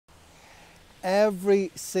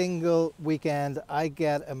Every single weekend, I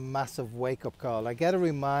get a massive wake-up call. I get a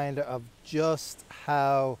reminder of just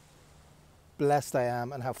how blessed I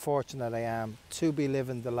am and how fortunate I am to be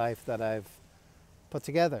living the life that I've put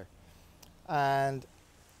together. And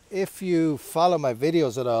if you follow my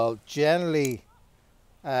videos at all, generally,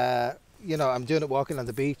 I'm doing it walking on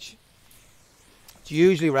the beach. It's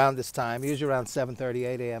usually around this time, usually around 7:30,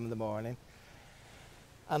 8 a.m. in the morning.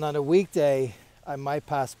 And on a weekday, I might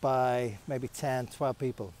pass by maybe 10, 12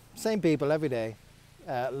 people. Same people every day.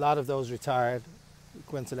 A lot of those retired,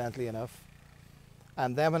 coincidentally enough.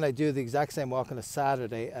 And then when I do the exact same walk on a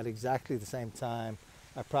Saturday at exactly the same time,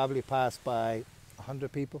 I probably pass by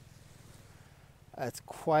 100 people. It's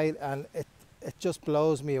quite, and it just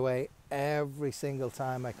blows me away every single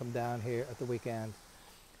time I come down here at the weekend,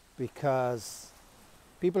 because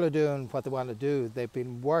people are doing what they want to do. They've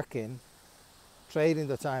been working, trading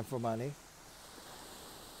their time for money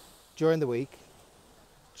during the week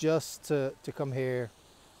just to come here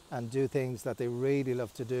and do things that they really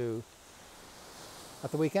love to do at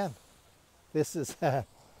the weekend. This is the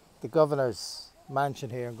governor's mansion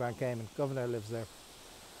here in Grand Cayman. Governor lives there.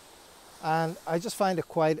 And I just find it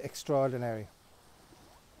quite extraordinary.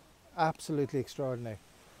 Absolutely extraordinary.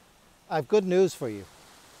 I have good news for you.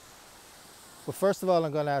 But first of all,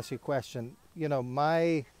 I'm going to ask you a question. You know,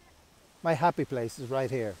 my happy place is right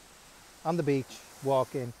here on the beach,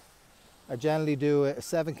 walking. I generally do a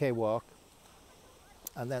 7K walk.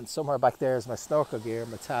 And then somewhere back there is my snorkel gear,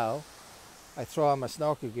 my towel. I throw on my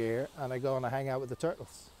snorkel gear and I go and I hang out with the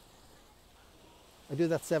turtles. I do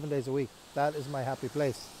that 7 days a week. That is my happy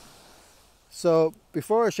place. So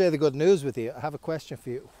before I share the good news with you, I have a question for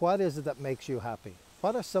you. What is it that makes you happy?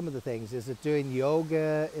 What are some of the things? Is it doing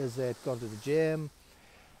yoga? Is it going to the gym?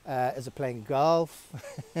 Is it playing golf?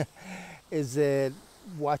 Is it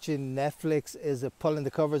watching Netflix? Is it pulling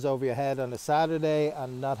the covers over your head on a Saturday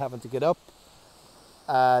and not having to get up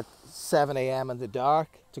at 7 a.m. in the dark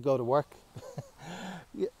to go to work?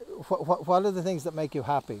 What are the things that make you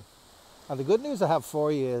happy? And the good news I have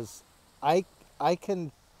for you is I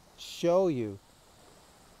can show you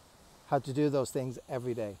how to do those things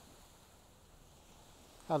every day.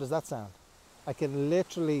 How does that sound? I can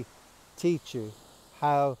literally teach you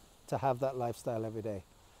how to have that lifestyle every day.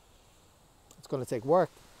 It's going to take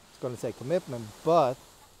work, it's going to take commitment, but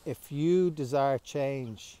if you desire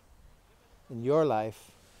change in your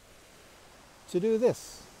life, to do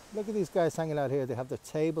this. Look at these guys hanging out here. They have their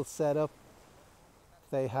table set up.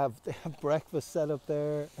 They have breakfast set up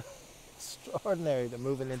there. Extraordinary. They're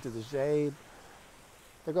moving into the shade.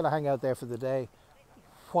 They're going to hang out there for the day.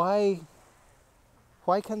 Why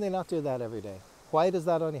can they not do that every day? Why does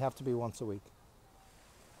that only have to be once a week?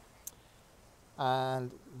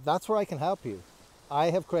 And that's where I can help you. I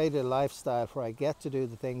have created a lifestyle where I get to do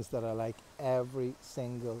the things that I like every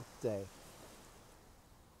single day.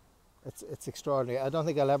 It's extraordinary. I don't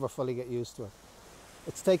think I'll ever fully get used to it.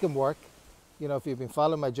 It's taken work. You know, if you've been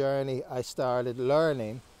following my journey, I started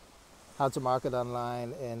learning how to market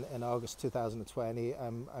online in August 2020.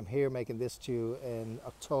 I'm here making this to you in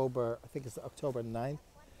October, I think it's October 9th,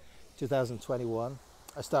 2021.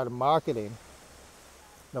 I started marketing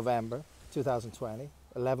November 2020,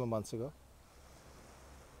 11 months ago.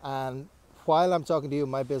 And while I'm talking to you,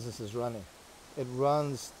 my business is running. It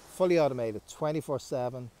runs fully automated,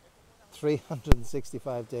 24/7,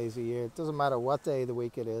 365 days a year. It doesn't matter what day of the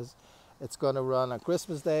week it is. It's going to run on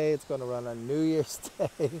Christmas Day. It's going to run on New Year's Day.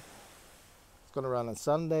 It's going to run on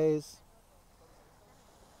Sundays.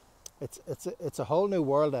 It's a whole new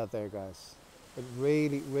world out there, guys. It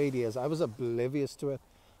really, really is. I was oblivious to it.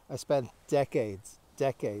 I spent decades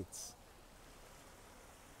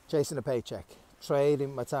chasing a paycheck,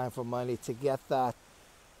 trading my time for money to get that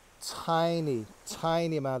tiny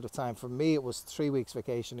amount of time. For me, it was 3 weeks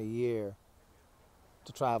vacation a year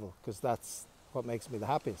to travel, because that's what makes me the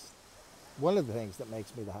happiest. One of the things that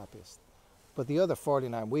makes me the happiest. But the other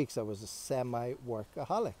 49 weeks, I was a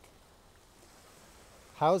semi-workaholic.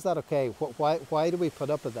 How is that okay? Why do we put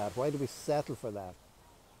up with that? Why do we settle for that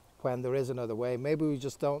when there is another way? Maybe we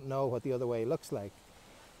just don't know what the other way looks like.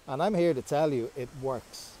 And I'm here to tell you it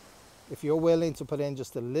works. If you're willing to put in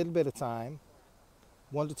just a little bit of time,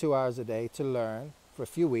 1 to 2 hours a day, to learn for a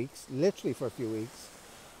few weeks, literally for a few weeks,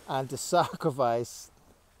 and to sacrifice,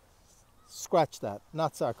 scratch that,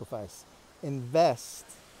 not sacrifice, invest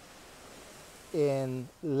in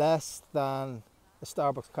less than a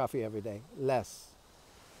Starbucks coffee every day, less,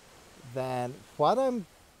 then what I'm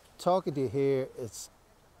talking to you here is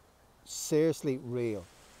seriously real.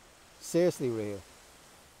 Seriously real.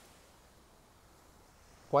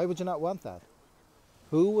 Why would you not want that?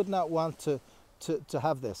 Who would not want to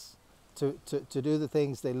have this? to do the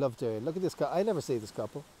things they love doing. Look at this couple. I never see this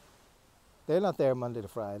couple. They're not there Monday to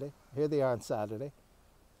Friday. Here they are on Saturday,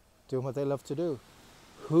 doing what they love to do.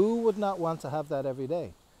 Who would not want to have that every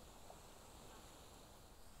day?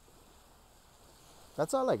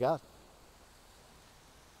 That's all I got.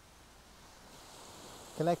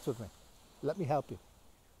 Connect with me. Let me help you.